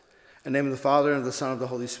In the name of the Father, and of the Son, and of the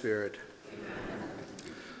Holy Spirit.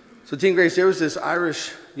 So, Team Grace, there was this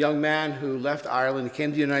Irish young man who left Ireland. He came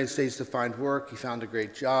to the United States to find work. He found a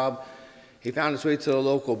great job. He found his way to the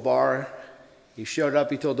local bar. He showed up.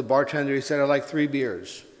 He told the bartender, he said, "I'd like 3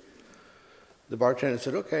 beers." The bartender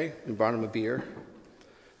said, "Okay." He brought him a beer.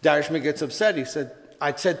 The Irishman gets upset. He said,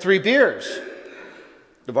 "I said 3 beers."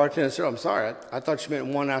 The bartender said, "I'm sorry. I thought you meant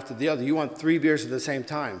one after the other. You want 3 beers at the same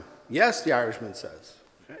time?" "Yes," the Irishman says.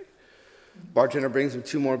 Okay. Bartender brings him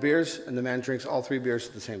 2 more beers, and the man drinks all 3 beers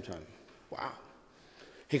at the same time. Wow.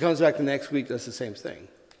 He comes back the next week, does the same thing.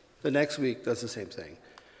 The next week, does the same thing.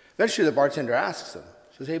 Eventually, the bartender asks him,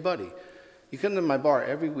 says, "Hey, buddy, you come to my bar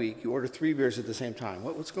every week, you order 3 beers at the same time.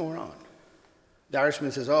 What's going on?" The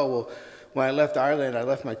Irishman says, "Oh, well, when I left Ireland, I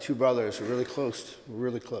left my 2 brothers who were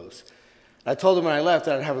really close. I told them when I left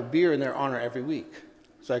that I'd have a beer in their honor every week.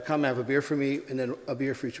 So I come have a beer for me and then a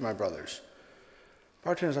beer for each of my brothers."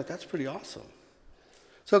 Bartender's like, "That's pretty awesome."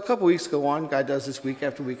 So a couple weeks go on, guy does this week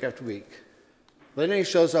after week after week. But then he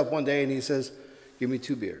shows up one day and he says, "Give me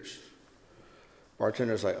 2 beers."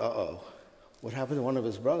 Bartender's like, "Uh-oh, what happened to one of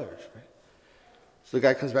his brothers?" Right? So the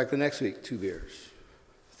guy comes back the next week, 2 beers.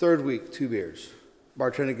 3rd week, 2 beers.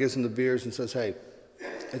 Bartender gives him the beers and says, "Hey,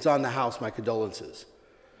 it's on the house, my condolences."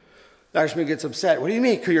 The Irishman gets upset. "What do you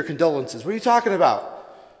mean, your condolences? What are you talking about?"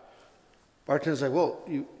 Bartender's like, "Well,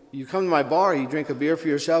 you come to my bar, you drink a beer for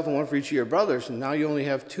yourself and one for each of your brothers, and now you only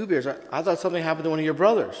have 2 beers. I thought something happened to one of your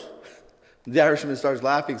brothers." The Irishman starts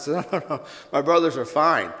laughing and says, No, my brothers are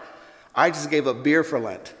fine. I just gave up beer for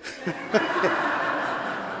Lent."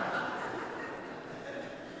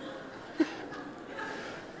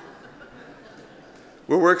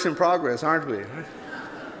 We're works in progress, aren't we?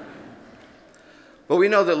 But we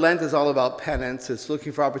know that Lent is all about penance. It's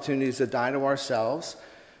looking for opportunities to die to ourselves.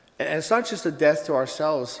 And it's not just a death to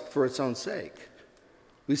ourselves for its own sake.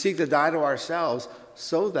 We seek to die to ourselves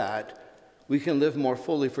so that we can live more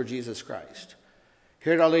fully for Jesus Christ.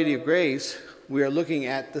 Here at Our Lady of Grace, we are looking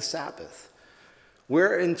at the Sabbath.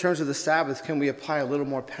 Where, in terms of the Sabbath, can we apply a little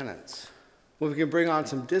more penance? Where we can bring on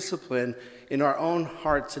some discipline in our own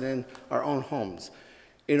hearts and in our own homes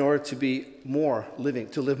in order to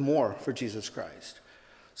live more for Jesus Christ.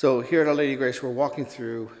 So here at Our Lady of Grace, we're walking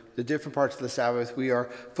through the different parts of the Sabbath. We are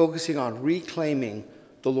focusing on reclaiming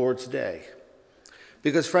the Lord's Day.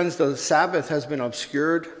 Because, friends, the Sabbath has been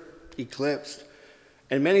obscured, eclipsed.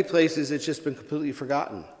 In many places, it's just been completely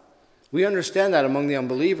forgotten. We understand that among the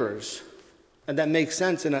unbelievers, and that makes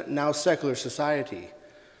sense in a now secular society.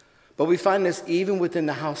 But we find this even within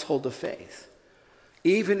the household of faith,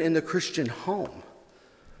 even in the Christian home,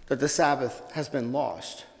 that the Sabbath has been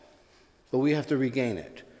lost. But we have to regain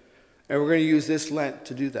it. And we're going to use this Lent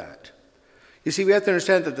to do that. You see, we have to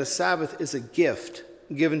understand that the Sabbath is a gift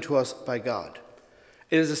given to us by God.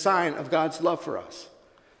 It is a sign of God's love for us.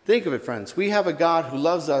 Think of it, friends. We have a God who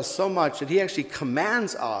loves us so much that he actually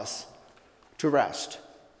commands us to rest.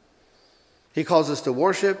 He calls us to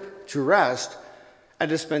worship, to rest, and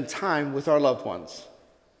to spend time with our loved ones.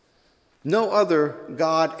 No other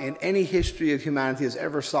God in any history of humanity has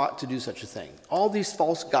ever sought to do such a thing. All these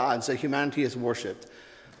false gods that humanity has worshipped,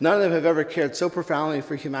 none of them have ever cared so profoundly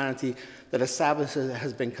for humanity that a Sabbath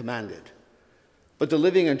has been commanded. But the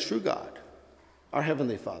living and true God, our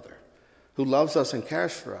Heavenly Father, who loves us and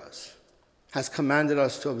cares for us, has commanded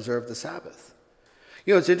us to observe the Sabbath.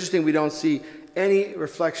 You know, it's interesting, we don't see any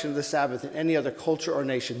reflection of the Sabbath in any other culture or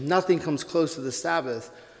nation. Nothing comes close to the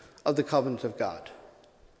Sabbath of the covenant of God.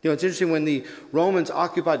 You know, it's interesting, when the Romans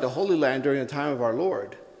occupied the Holy Land during the time of our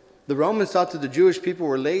Lord, the Romans thought that the Jewish people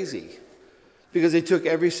were lazy because they took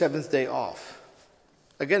every 7th day off.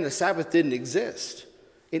 Again, the Sabbath didn't exist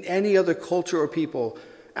in any other culture or people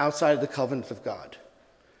outside of the covenant of God.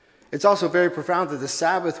 It's also very profound that the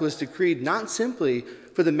Sabbath was decreed not simply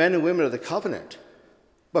for the men and women of the covenant,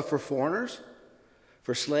 but for foreigners,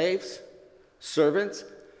 for slaves, servants,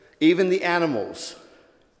 even the animals.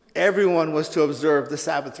 Everyone was to observe the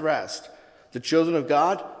Sabbath rest. The children of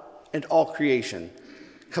God and all creation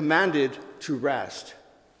commanded to rest,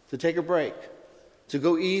 to take a break, to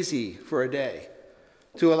go easy for a day,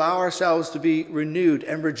 to allow ourselves to be renewed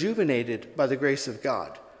and rejuvenated by the grace of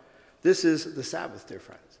God. This is the Sabbath, dear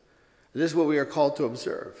friends. This is what we are called to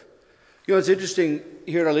observe. You know, it's interesting,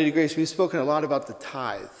 here at Our Lady of Grace, we've spoken a lot about the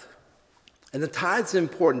tithe. And the tithe is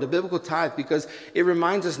important, the biblical tithe, because it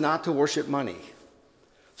reminds us not to worship money.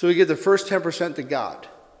 So we give the first 10% to God.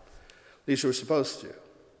 At least we're supposed to.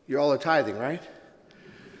 You all are tithing, right?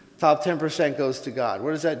 Top 10% goes to God.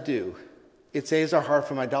 What does that do? It saves our heart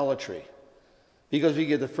from idolatry. Because we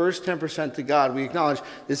give the first 10% to God, we acknowledge,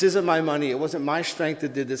 this isn't my money, it wasn't my strength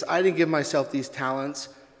that did this, I didn't give myself these talents.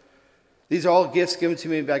 These are all gifts given to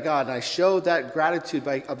me by God, and I show that gratitude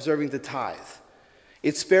by observing the tithe.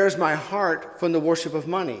 It spares my heart from the worship of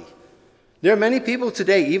money. There are many people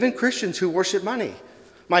today, even Christians, who worship money.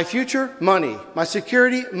 My future, money. My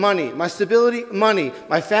security, money. My stability, money.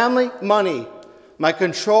 My family, money. My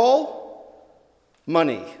control,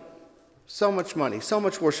 money. So much money, so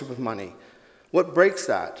much worship of money. What breaks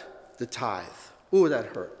that? The tithe. Ooh, that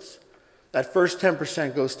hurts. That first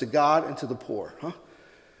 10% goes to God and to the poor, huh?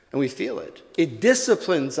 And we feel it. It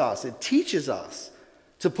disciplines us. It teaches us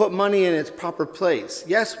to put money in its proper place.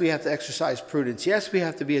 Yes, we have to exercise prudence. Yes, we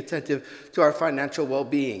have to be attentive to our financial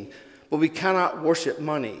well-being. But we cannot worship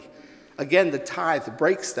money. Again, the tithe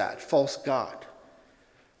breaks that false god.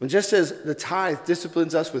 And just as the tithe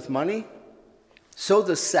disciplines us with money, so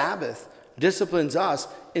the Sabbath disciplines us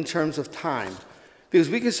in terms of time. Because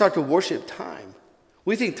we can start to worship time.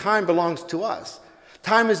 We think time belongs to us.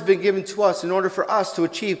 Time has been given to us in order for us to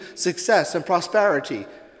achieve success and prosperity,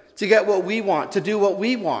 to get what we want, to do what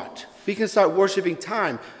we want. We can start worshiping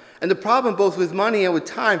time. And the problem both with money and with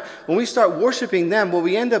time, when we start worshiping them, what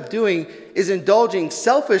we end up doing is indulging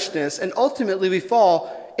selfishness, and ultimately we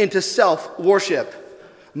fall into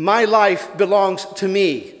self-worship. My life belongs to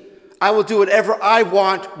me. I will do whatever I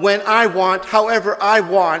want, when I want, however I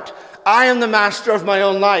want. I am the master of my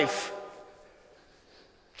own life.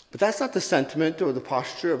 But that's not the sentiment or the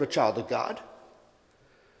posture of a child of God.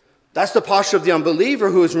 That's the posture of the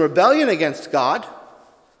unbeliever who is in rebellion against God.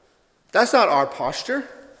 That's not our posture.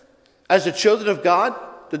 As the children of God,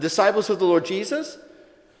 the disciples of the Lord Jesus,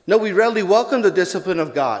 no, we readily welcome the discipline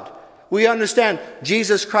of God. We understand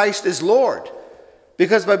Jesus Christ is Lord.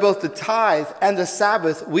 Because by both the tithe and the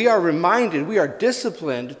Sabbath, we are reminded, we are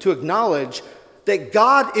disciplined to acknowledge that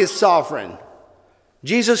God is sovereign.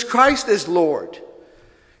 Jesus Christ is Lord.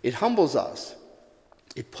 It humbles us.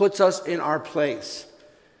 It puts us in our place.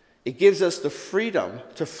 It gives us the freedom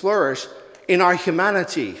to flourish in our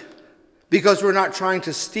humanity because we're not trying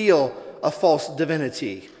to steal a false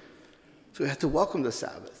divinity. So we have to welcome the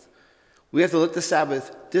Sabbath. We have to let the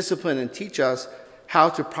Sabbath discipline and teach us how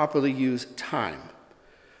to properly use time.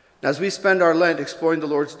 Now, as we spend our Lent exploring the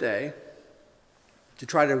Lord's Day to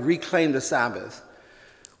try to reclaim the Sabbath,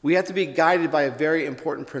 we have to be guided by a very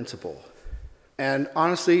important principle. And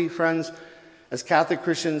honestly, friends, as Catholic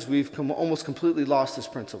Christians, we've almost completely lost this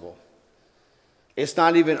principle. It's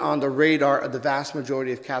not even on the radar of the vast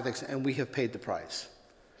majority of Catholics, and we have paid the price.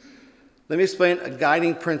 Let me explain a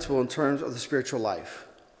guiding principle in terms of the spiritual life.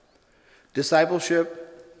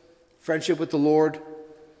 Discipleship, friendship with the Lord,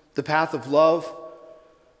 the path of love,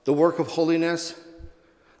 the work of holiness,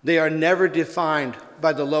 they are never defined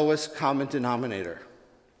by the lowest common denominator.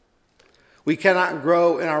 We cannot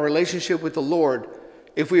grow in our relationship with the Lord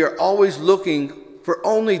if we are always looking for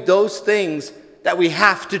only those things that we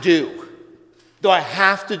have to do. Do I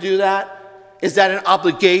have to do that? Is that an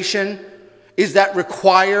obligation? Is that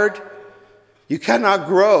required? You cannot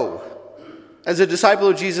grow as a disciple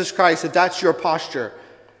of Jesus Christ if that's your posture.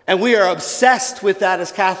 And we are obsessed with that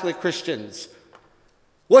as Catholic Christians.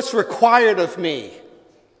 What's required of me?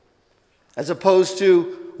 As opposed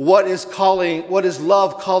to what is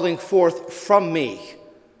love calling forth from me?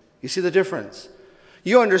 You see the difference?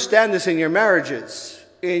 You understand this in your marriages,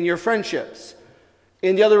 in your friendships,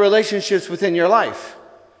 in the other relationships within your life.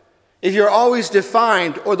 If you're always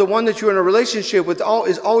defined, or the one that you're in a relationship with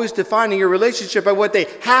is always defining your relationship by what they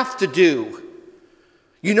have to do,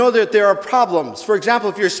 you know that there are problems. For example,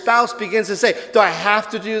 if your spouse begins to say, do I have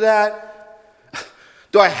to do that?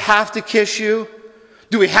 Do I have to kiss you?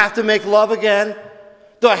 Do we have to make love again?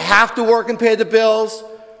 Do I have to work and pay the bills?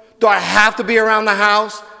 Do I have to be around the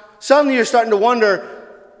house? Suddenly you're starting to wonder,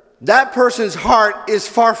 that person's heart is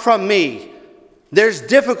far from me. There's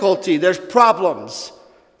difficulty, there's problems.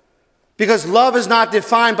 Because love is not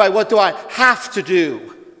defined by what do I have to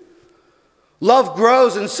do. Love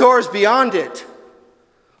grows and soars beyond it.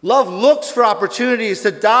 Love looks for opportunities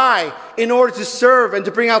to die in order to serve and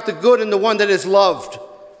to bring out the good in the one that is loved.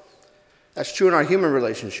 That's true in our human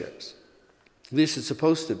relationships. At least it's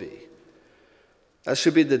supposed to be. That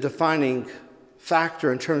should be the defining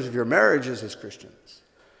factor in terms of your marriages as Christians.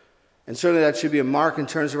 And certainly that should be a mark in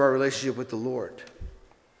terms of our relationship with the Lord.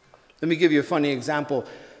 Let me give you a funny example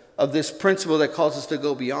of this principle that calls us to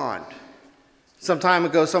go beyond. Some time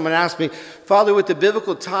ago, someone asked me, Father, with the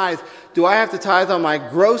biblical tithe, do I have to tithe on my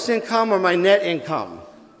gross income or my net income?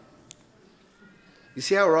 You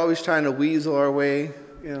see how we're always trying to weasel our way,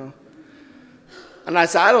 And I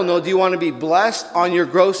said, I don't know, do you want to be blessed on your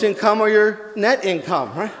gross income or your net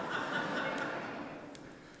income, right?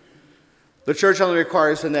 The church only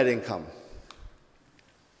requires the net income.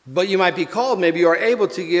 But you might be called, maybe you are able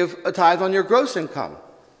to give a tithe on your gross income.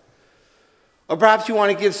 Or perhaps you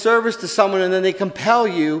want to give service to someone and then they compel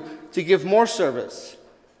you to give more service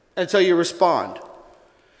until you respond.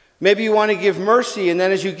 Maybe you want to give mercy, and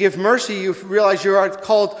then as you give mercy, you realize you are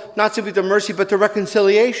called not simply to mercy, but to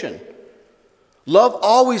reconciliation. Love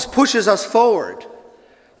always pushes us forward.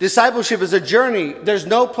 Discipleship is a journey. There's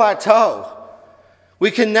no plateau.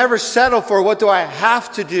 We can never settle for what do I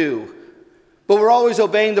have to do, but we're always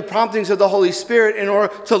obeying the promptings of the Holy Spirit in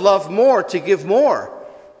order to love more, to give more.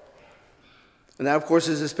 And that, of course,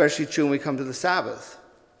 is especially true when we come to the Sabbath,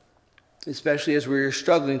 especially as we're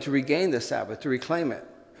struggling to regain the Sabbath, to reclaim it.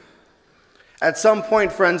 At some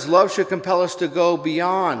point, friends, love should compel us to go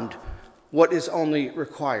beyond what is only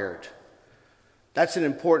required. That's an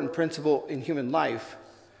important principle in human life.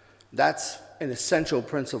 That's an essential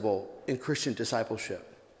principle in Christian discipleship.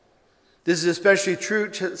 This is especially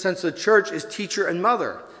true since the church is teacher and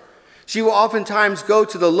mother. She will oftentimes go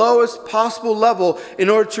to the lowest possible level in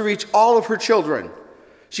order to reach all of her children.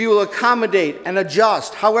 She will accommodate and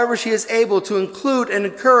adjust however she is able to include and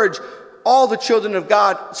encourage all the children of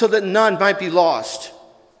God so that none might be lost.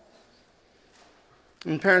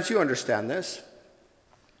 And parents, you understand this.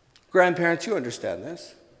 Grandparents, you understand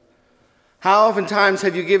this. How oftentimes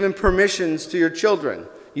have you given permissions to your children?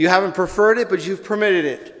 You haven't preferred it, but you've permitted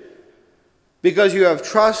it because you have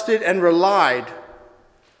trusted and relied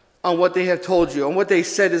on what they have told you, on what they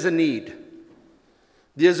said is a need.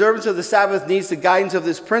 The observance of the Sabbath needs the guidance of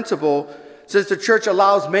this principle, since the church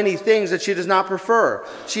allows many things that she does not prefer.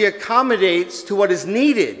 She accommodates to what is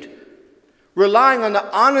needed, relying on the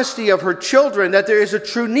honesty of her children that there is a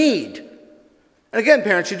true need. And again,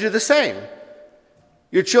 parents, you do the same.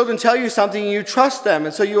 Your children tell you something and you trust them,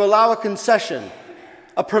 and so you allow a concession,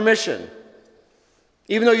 a permission.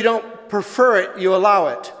 Even though you don't prefer it, you allow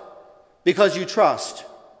it because you trust.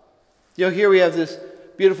 You know, here we have this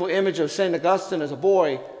beautiful image of St. Augustine as a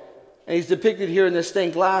boy, and he's depicted here in this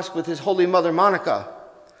stained glass with his Holy Mother Monica.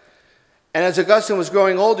 And as Augustine was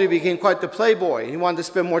growing older, he became quite the playboy. He wanted to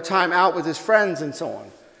spend more time out with his friends and so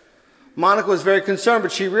on. Monica was very concerned,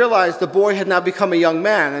 but she realized the boy had now become a young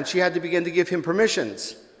man, and she had to begin to give him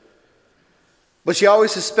permissions. But she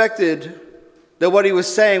always suspected that what he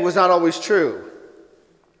was saying was not always true.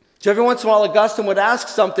 So every once in a while, Augustine would ask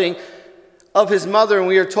something of his mother, and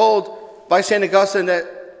we are told by St. Augustine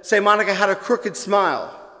that St. Monica had a crooked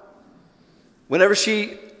smile. Whenever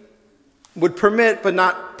she would permit but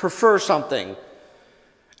not prefer something.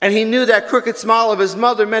 And he knew that crooked smile of his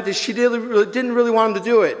mother meant that she didn't really want him to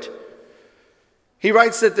do it. He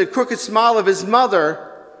writes that the crooked smile of his mother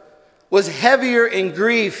was heavier in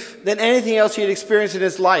grief than anything else he had experienced in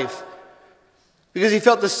his life, because he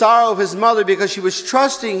felt the sorrow of his mother because she was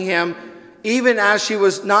trusting him even as she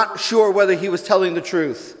was not sure whether he was telling the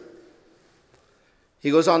truth. He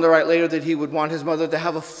goes on to write later that he would want his mother to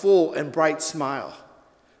have a full and bright smile.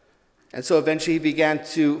 And so eventually he began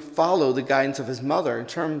to follow the guidance of his mother in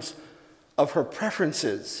terms of her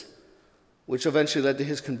preferences, which eventually led to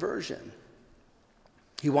his conversion.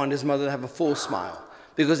 He wanted his mother to have a full smile,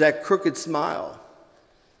 because that crooked smile,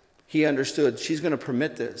 he understood she's going to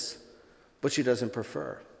permit this, but she doesn't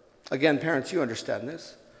prefer. Again, parents, you understand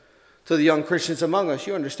this. To the young Christians among us,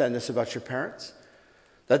 you understand this about your parents,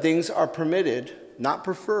 that things are permitted, not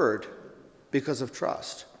preferred, because of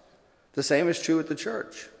trust. The same is true with the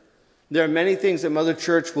church. There are many things that Mother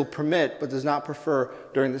Church will permit but does not prefer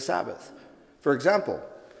during the Sabbath. For example,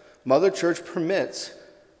 Mother Church permits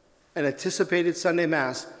an anticipated Sunday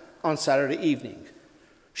Mass on Saturday evening.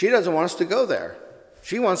 She doesn't want us to go there.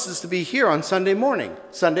 She wants us to be here on Sunday morning,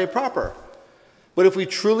 Sunday proper. But if we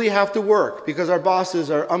truly have to work because our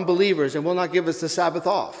bosses are unbelievers and will not give us the Sabbath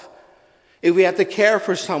off, if we have to care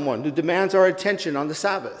for someone who demands our attention on the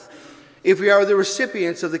Sabbath, if we are the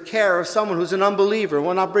recipients of the care of someone who's an unbeliever and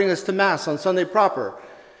will not bring us to Mass on Sunday proper,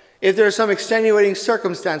 if there is some extenuating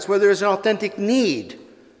circumstance where there is an authentic need,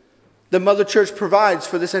 the Mother Church provides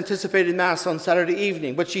for this anticipated Mass on Saturday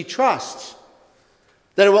evening, but she trusts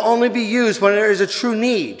that it will only be used when there is a true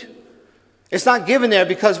need. It's not given there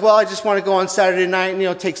because, well, I just want to go on Saturday night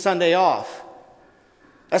and, take Sunday off.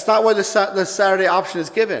 That's not where the Saturday option is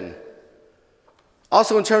given.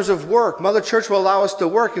 Also, in terms of work, Mother Church will allow us to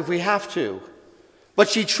work if we have to. But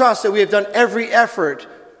she trusts that we have done every effort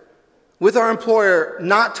with our employer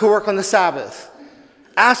not to work on the Sabbath,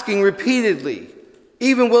 asking repeatedly,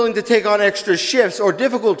 even willing to take on extra shifts or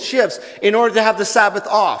difficult shifts in order to have the Sabbath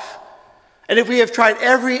off. And if we have tried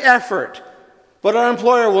every effort, but our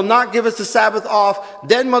employer will not give us the Sabbath off,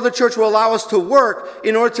 then Mother Church will allow us to work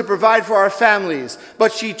in order to provide for our families.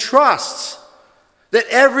 But she trusts that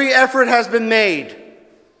every effort has been made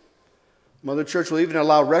Mother Church will even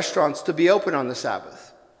allow restaurants to be open on the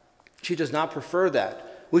Sabbath. She does not prefer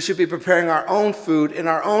that. We should be preparing our own food in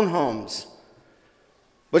our own homes.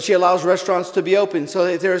 But she allows restaurants to be open so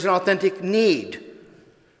that if there is an authentic need,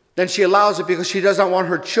 then she allows it because she does not want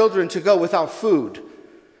her children to go without food.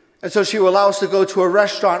 And so she will allow us to go to a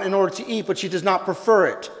restaurant in order to eat, but she does not prefer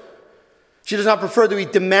it. She does not prefer that we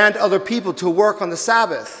demand other people to work on the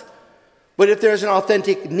Sabbath. But if there is an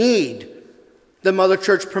authentic need, the Mother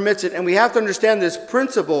Church permits it. And we have to understand this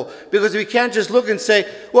principle because we can't just look and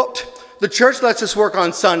say, well, the church lets us work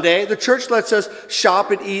on Sunday. The church lets us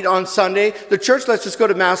shop and eat on Sunday. The church lets us go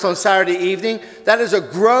to Mass on Saturday evening. That is a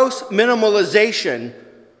gross minimalization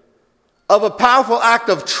of a powerful act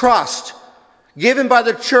of trust given by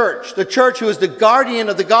the church who is the guardian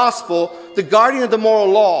of the gospel, the guardian of the moral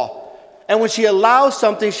law. And when she allows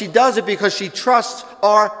something, she does it because she trusts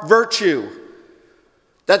our virtue,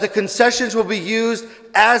 that the concessions will be used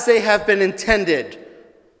as they have been intended,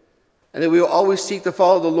 and that we will always seek to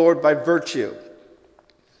follow the Lord by virtue.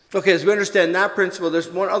 Okay, as we understand that principle, there's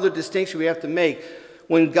one other distinction we have to make.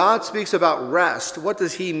 When God speaks about rest, what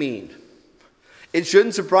does he mean? It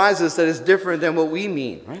shouldn't surprise us that it's different than what we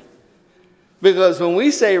mean, right? Because when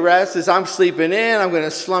we say rest, it's I'm sleeping in, I'm going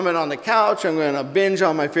to slum it on the couch, I'm going to binge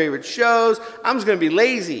on my favorite shows, I'm just going to be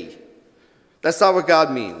lazy. That's not what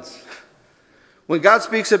God means. When God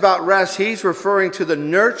speaks about rest, he's referring to the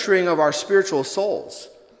nurturing of our spiritual souls.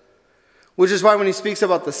 Which is why when he speaks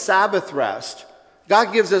about the Sabbath rest,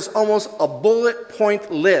 God gives us almost a bullet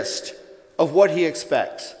point list of what he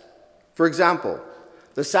expects. For example,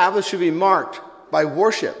 the Sabbath should be marked by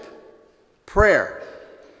worship, prayer,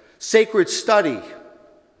 sacred study,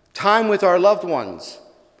 time with our loved ones,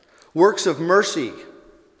 works of mercy,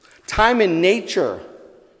 time in nature.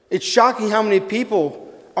 It's shocking how many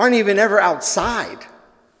people aren't even ever outside.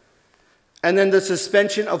 And then the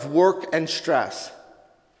suspension of work and stress.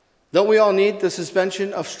 Don't we all need the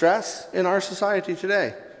suspension of stress in our society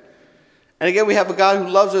today? And again, we have a God who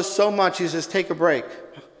loves us so much, he says, take a break.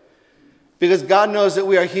 Because God knows that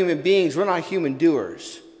we are human beings, we're not human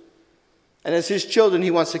doers. And as his children, he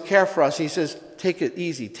wants to care for us. He says, take it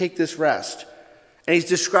easy, take this rest. And he's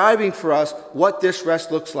describing for us what this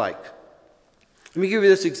rest looks like. Let me give you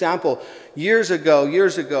this example. Years ago,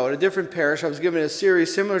 at a different parish, I was given a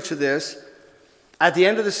series similar to this. At the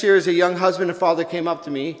end of the series, a young husband and father came up to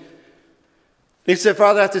me. He said,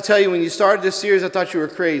 Father, I have to tell you, when you started this series, I thought you were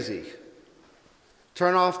crazy.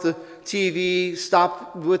 Turn off the TV,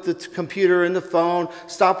 stop with the computer and the phone,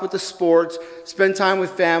 stop with the sports, spend time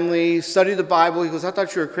with family, study the Bible. He goes, I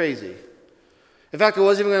thought you were crazy. In fact, I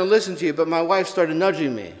wasn't even going to listen to you, but my wife started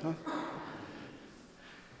nudging me.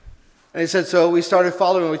 And he said, so we started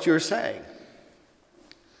following what you were saying.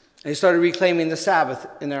 And he started reclaiming the Sabbath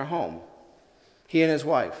in their home, he and his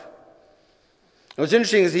wife. And what's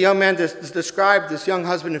interesting is the young man described this young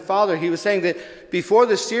husband and father. He was saying that before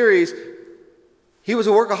this series, he was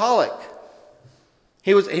a workaholic.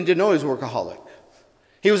 He didn't know he was a workaholic.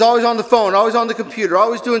 He was always on the phone, always on the computer,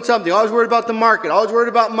 always doing something, always worried about the market, always worried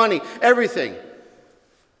about money, everything.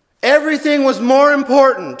 Everything was more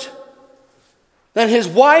important than his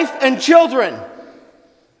wife and children.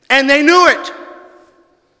 And they knew it.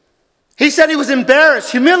 He said he was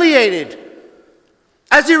embarrassed, humiliated,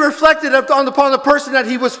 as he reflected upon the person that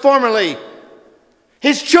he was formerly.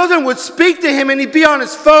 His children would speak to him and he'd be on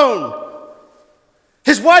his phone.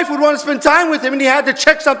 His wife would want to spend time with him and he had to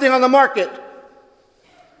check something on the market.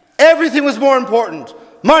 Everything was more important.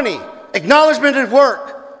 Money, acknowledgement at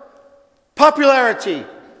work, popularity,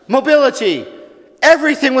 mobility.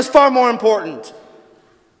 Everything was far more important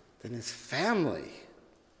than his family.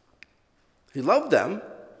 He loved them.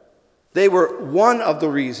 They were one of the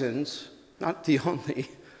reasons, not the only,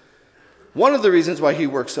 one of the reasons why he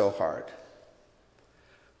worked so hard.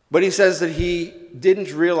 But he says that he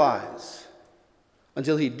didn't realize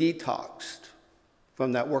until he detoxed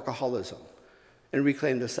from that workaholism and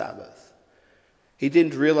reclaimed the Sabbath. He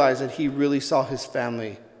didn't realize that he really saw his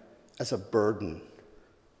family as a burden.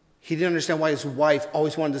 He didn't understand why his wife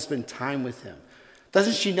always wanted to spend time with him.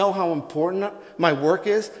 Doesn't she know how important my work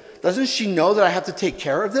is? Doesn't she know that I have to take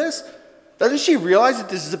care of this? Doesn't she realize that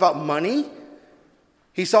this is about money?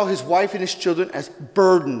 He saw his wife and his children as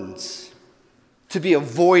burdens to be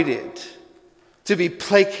avoided, to be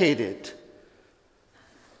placated.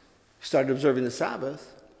 He started observing the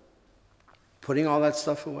Sabbath, putting all that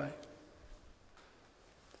stuff away.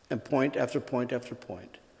 And point after point after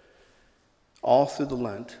point, all through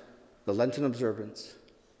the Lenten observance,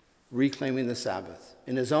 reclaiming the Sabbath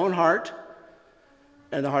in his own heart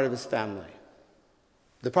and the heart of his family.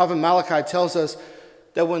 The prophet Malachi tells us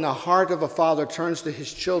that when the heart of a father turns to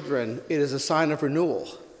his children, it is a sign of renewal.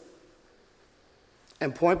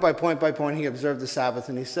 And point by point by point, he observed the Sabbath.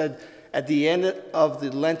 And he said, at the end of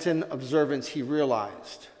the Lenten observance, he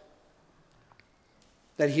realized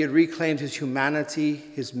that he had reclaimed his humanity,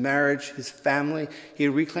 his marriage, his family. He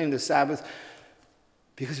had reclaimed the Sabbath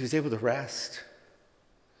because he was able to rest.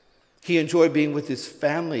 He enjoyed being with his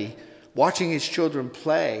family, watching his children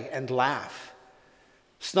play and laugh,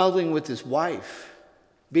 snuggling with his wife,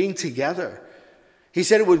 being together. He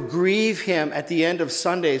said it would grieve him at the end of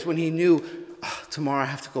Sundays when he knew, tomorrow I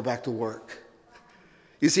have to go back to work.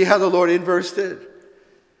 You see how the Lord inversed it?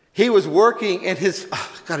 He was working and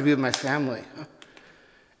I've got to be with my family.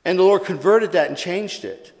 And the Lord converted that and changed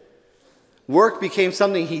it. Work became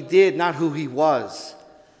something he did, not who he was.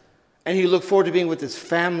 And he looked forward to being with his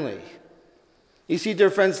family. You see, dear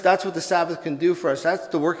friends, that's what the Sabbath can do for us. That's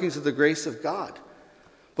the workings of the grace of God.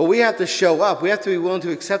 But we have to show up. We have to be willing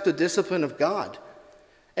to accept the discipline of God.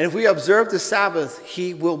 And if we observe the Sabbath,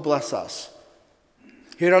 he will bless us.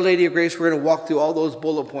 Here at Our Lady of Grace, we're going to walk through all those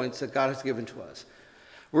bullet points that God has given to us.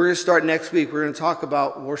 We're going to start next week. We're going to talk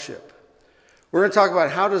about worship. We're going to talk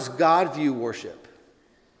about how does God view worship?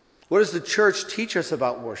 What does the church teach us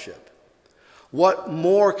about worship? What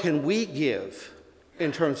more can we give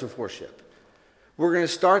in terms of worship? We're going to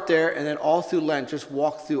start there and then all through Lent just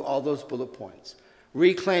walk through all those bullet points,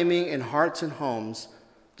 reclaiming in hearts and homes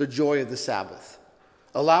the joy of the Sabbath,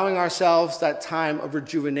 allowing ourselves that time of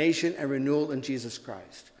rejuvenation and renewal in Jesus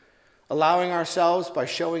Christ, allowing ourselves by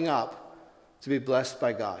showing up to be blessed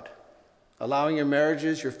by God, allowing your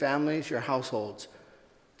marriages, your families, your households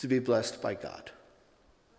to be blessed by God.